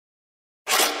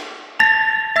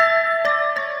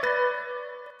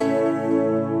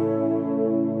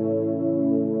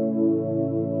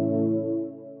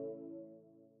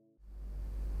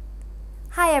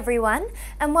Hi everyone,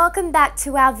 and welcome back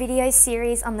to our video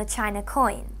series on the China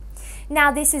coin.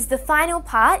 Now this is the final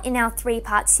part in our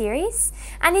 3-part series,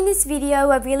 and in this video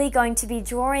we're really going to be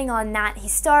drawing on that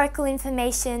historical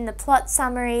information, the plot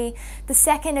summary, the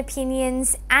second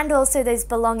opinions, and also those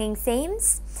belonging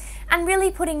themes, and really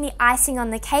putting the icing on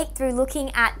the cake through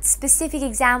looking at specific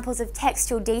examples of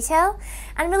textual detail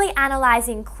and really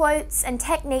analysing quotes and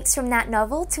techniques from that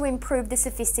novel to improve the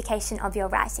sophistication of your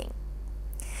writing.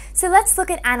 So let's look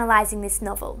at analysing this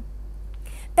novel.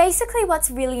 Basically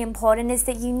what's really important is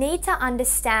that you need to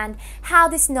understand how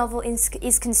this novel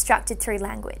is constructed through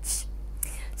language.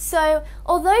 So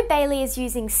although Baillie is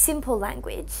using simple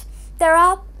language, there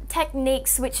are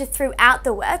techniques which are throughout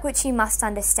the work which you must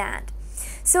understand.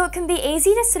 So it can be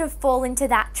easy to sort of fall into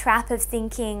that trap of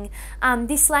thinking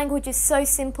this language is so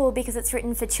simple because it's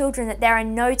written for children that there are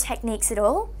no techniques at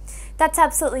all. That's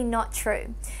absolutely not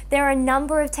true. There are a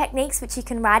number of techniques which you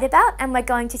can write about, and we're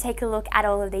going to take a look at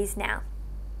all of these now.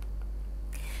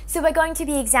 So we're going to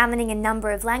be examining a number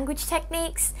of language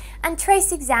techniques and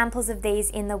trace examples of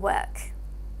these in the work.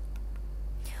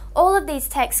 All of these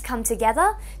texts come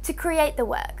together to create the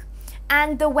work,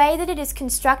 and the way that it is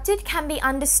constructed can be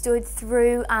understood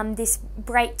through this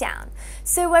breakdown.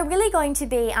 So we're really going to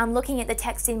be looking at the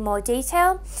text in more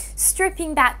detail,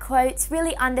 stripping back quotes,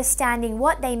 really understanding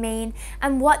what they mean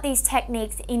and what these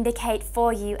techniques indicate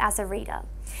for you as a reader,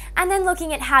 and then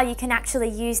looking at how you can actually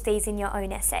use these in your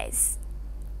own essays.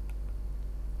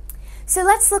 So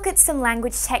let's look at some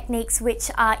language techniques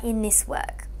which are in this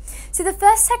work. So the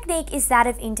first technique is that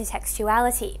of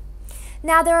intertextuality.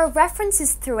 Now there are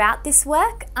references throughout this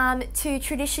work to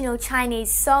traditional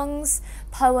Chinese songs,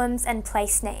 poems and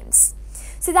place names.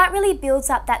 So that really builds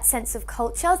up that sense of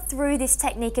culture through this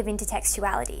technique of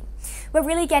intertextuality. We're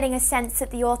really getting a sense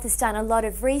that the author's done a lot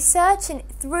of research and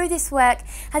through this work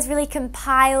has really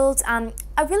compiled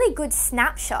a really good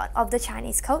snapshot of the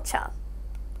Chinese culture.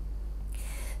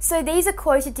 So these are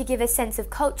quoted to give a sense of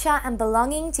culture and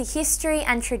belonging to history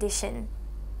and tradition.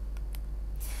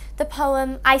 The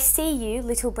poem, "I see you,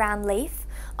 little brown leaf,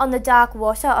 on the dark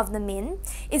water of the Min,"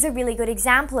 is a really good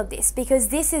example of this because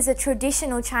this is a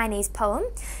traditional Chinese poem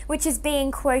which is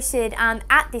being quoted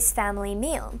at this family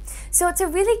meal. So it's a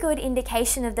really good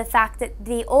indication of the fact that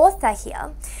the author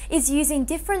here is using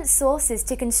different sources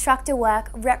to construct a work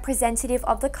representative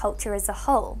of the culture as a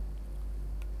whole.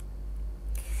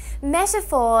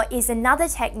 Metaphor is another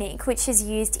technique which is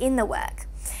used in the work.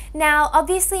 Now,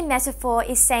 obviously metaphor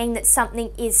is saying that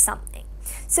something is something.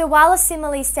 So while a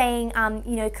simile is saying,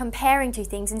 comparing two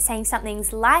things and saying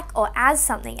something's like or as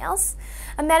something else,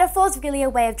 a metaphor is really a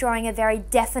way of drawing a very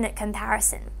definite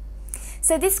comparison.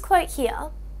 So this quote here,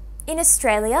 "In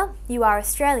Australia, you are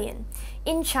Australian.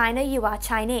 In China, you are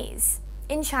Chinese.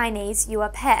 In Chinese, you are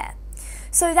pear."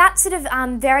 So that sort of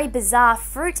very bizarre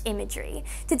fruit imagery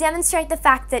to demonstrate the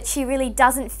fact that she really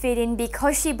doesn't fit in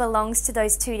because she belongs to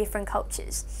those two different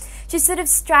cultures. She's sort of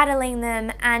straddling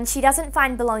them and she doesn't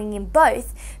find belonging in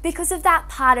both because of that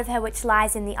part of her which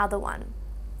lies in the other one.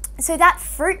 So that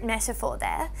fruit metaphor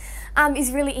there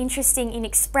is really interesting in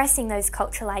expressing those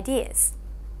cultural ideas.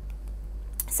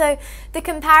 So the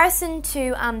comparison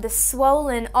to the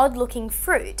swollen, odd-looking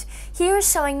fruit here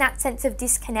is showing that sense of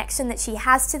disconnection that she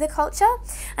has to the culture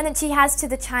and that she has to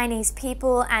the Chinese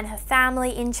people and her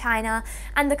family in China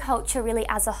and the culture really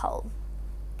as a whole.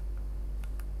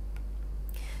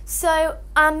 So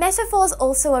metaphor is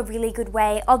also a really good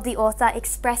way of the author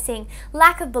expressing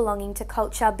lack of belonging to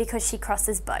culture because she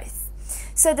crosses both.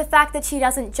 So the fact that she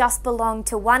doesn't just belong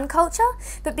to one culture,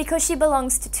 but because she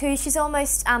belongs to two, she's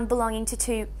almost belonging to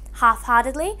two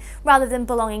half-heartedly rather than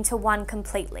belonging to one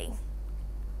completely.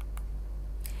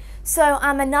 So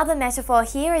another metaphor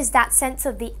here is that sense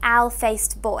of the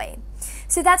owl-faced boy.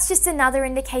 So that's just another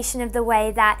indication of the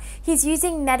way that he's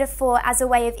using metaphor as a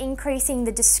way of increasing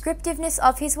the descriptiveness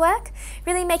of his work,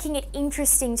 really making it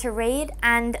interesting to read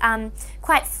and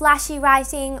quite flashy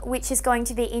writing, which is going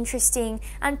to be interesting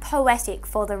and poetic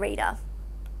for the reader.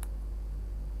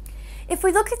 If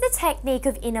we look at the technique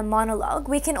of inner monologue,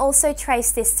 we can also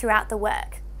trace this throughout the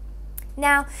work.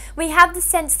 Now, we have the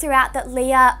sense throughout that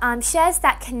Leah shares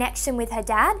that connection with her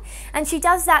dad, and she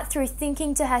does that through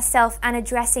thinking to herself and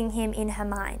addressing him in her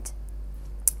mind.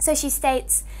 So she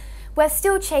states, "We're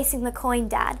still chasing the coin,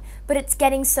 Dad, but it's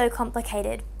getting so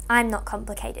complicated. I'm not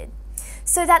complicated."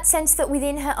 So that sense that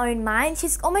within her own mind,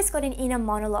 she's almost got an inner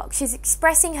monologue. She's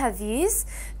expressing her views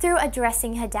through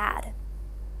addressing her dad.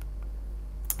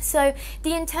 So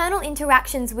the internal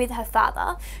interactions with her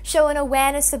father show an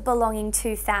awareness of belonging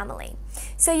to family.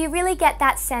 So you really get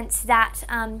that sense that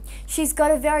she's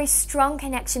got a very strong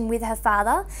connection with her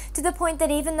father, to the point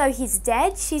that even though he's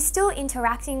dead, she's still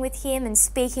interacting with him and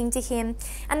speaking to him,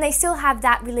 and they still have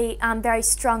that really very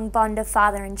strong bond of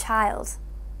father and child.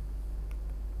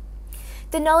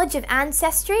 The knowledge of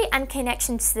ancestry and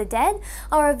connection to the dead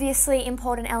are obviously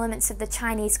important elements of the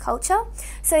Chinese culture.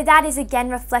 So that is again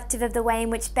reflective of the way in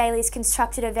which Baillie's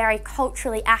constructed a very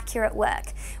culturally accurate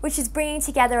work, which is bringing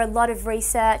together a lot of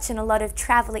research and a lot of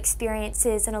travel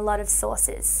experiences and a lot of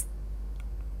sources.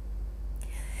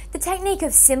 The technique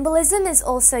of symbolism is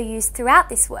also used throughout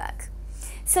this work.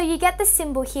 So you get the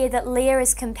symbol here that Leah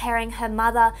is comparing her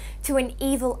mother to an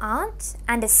evil aunt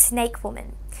and a snake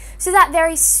woman. So that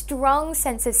very strong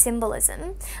sense of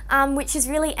symbolism, which is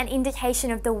really an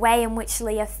indication of the way in which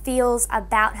Leah feels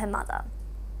about her mother.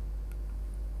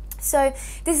 So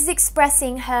this is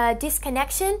expressing her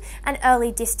disconnection and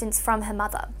early distance from her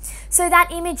mother. So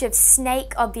that image of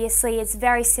snake obviously is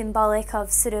very symbolic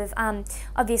of sort of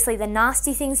obviously the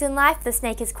nasty things in life. The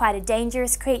snake is quite a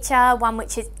dangerous creature, one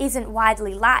which isn't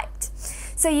widely liked.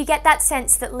 So you get that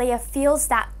sense that Leah feels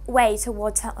that way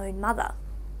towards her own mother.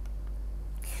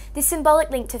 The symbolic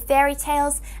link to fairy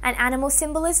tales and animal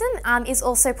symbolism is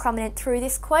also prominent through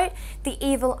this quote. The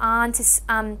evil aunt is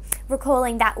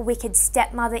recalling that wicked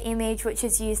stepmother image, which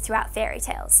is used throughout fairy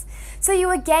tales. So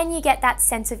you get that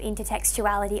sense of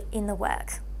intertextuality in the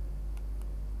work.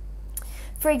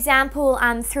 For example,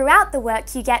 throughout the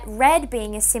work you get red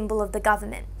being a symbol of the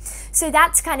government. So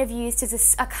that's kind of used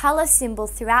as a colour symbol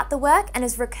throughout the work and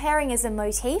is recurring as a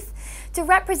motif to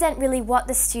represent really what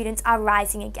the students are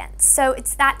rising against. So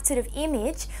it's that sort of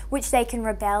image which they can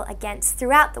rebel against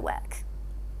throughout the work.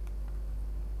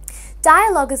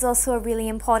 Dialogue is also a really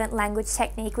important language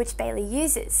technique which Baillie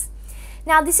uses.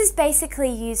 Now this is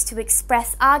basically used to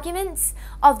express arguments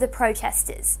of the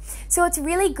protesters. So it's a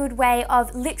really good way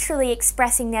of literally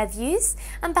expressing their views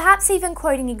and perhaps even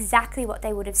quoting exactly what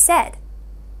they would have said.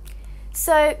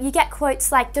 So you get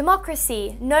quotes like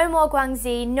democracy, no more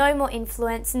Guangxi, no more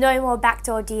influence, no more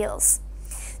backdoor deals.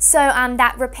 So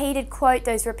that repeated quote,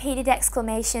 those repeated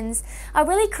exclamations are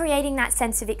really creating that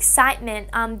sense of excitement.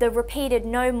 The repeated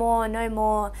no more, no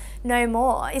more, no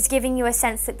more is giving you a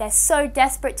sense that they're so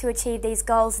desperate to achieve these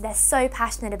goals, they're so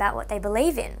passionate about what they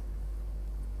believe in.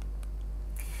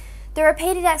 The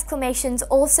repeated exclamations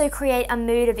also create a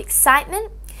mood of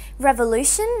excitement,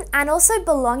 revolution, and also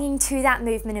belonging to that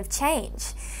movement of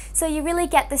change. So you really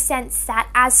get the sense that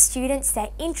as students, they're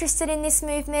interested in this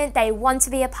movement, they want to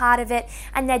be a part of it,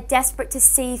 and they're desperate to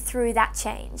see through that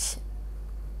change.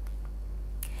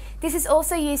 This is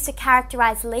also used to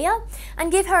characterize Leah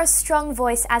and give her a strong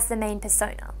voice as the main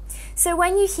persona. So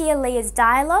when you hear Leah's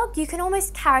dialogue, you can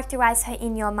almost characterize her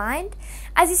in your mind,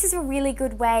 as this is a really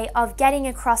good way of getting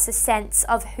across a sense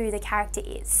of who the character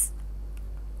is.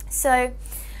 So,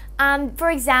 for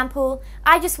example,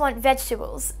 I just want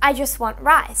vegetables, I just want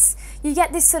rice. You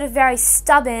get this sort of very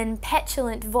stubborn,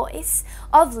 petulant voice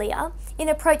of Leah in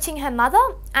approaching her mother,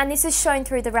 and this is shown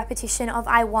through the repetition of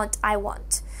I want, I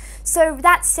want. So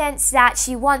that sense that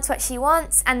she wants what she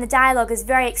wants, and the dialogue is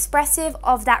very expressive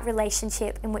of that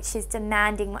relationship in which she's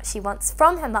demanding what she wants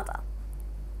from her mother.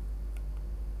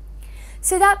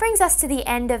 So that brings us to the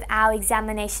end of our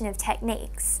examination of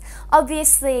techniques.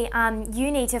 Obviously,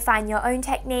 you need to find your own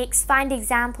techniques, find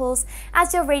examples.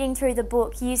 As you're reading through the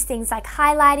book, use things like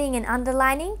highlighting and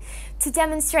underlining to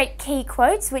demonstrate key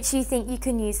quotes which you think you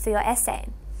can use for your essay.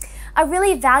 A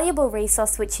really valuable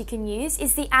resource which you can use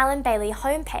is the Allan Baillie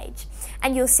homepage,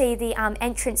 and you'll see the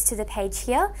entrance to the page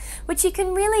here, which you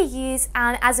can really use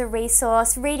as a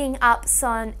resource, reading up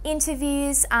some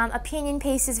interviews, opinion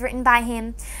pieces written by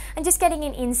him, and just getting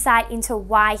an insight into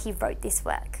why he wrote this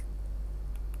work.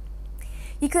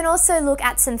 You can also look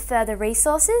at some further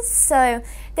resources. So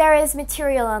there is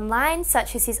material online,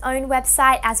 such as his own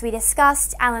website, as we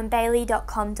discussed,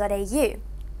 allanbaillie.com.au.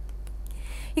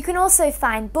 You can also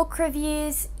find book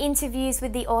reviews, interviews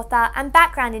with the author, and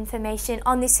background information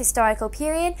on this historical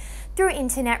period through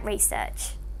internet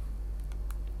research.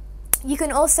 You can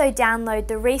also download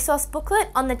the resource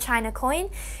booklet on the China coin,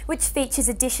 which features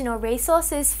additional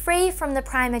resources free from the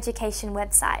Prime Education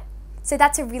website. So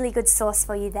that's a really good source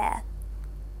for you there.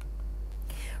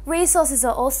 Resources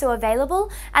are also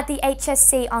available at the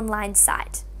HSC online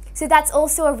site. So that's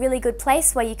also a really good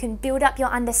place where you can build up your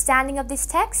understanding of this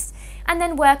text and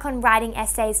then work on writing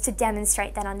essays to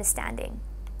demonstrate that understanding.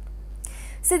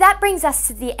 So that brings us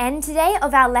to the end today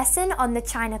of our lesson on the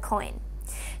China coin.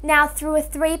 Now, through a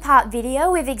 3-part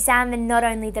video, we've examined not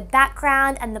only the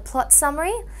background and the plot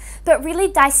summary, but really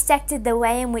dissected the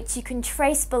way in which you can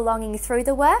trace belonging through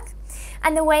the work,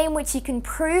 and the way in which you can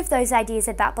prove those ideas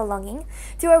about belonging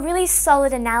through a really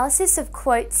solid analysis of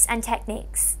quotes and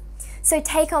techniques. So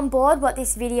take on board what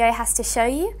this video has to show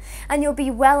you, and you'll be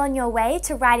well on your way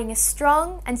to writing a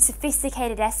strong and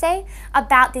sophisticated essay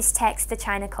about this text, the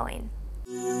China Coin.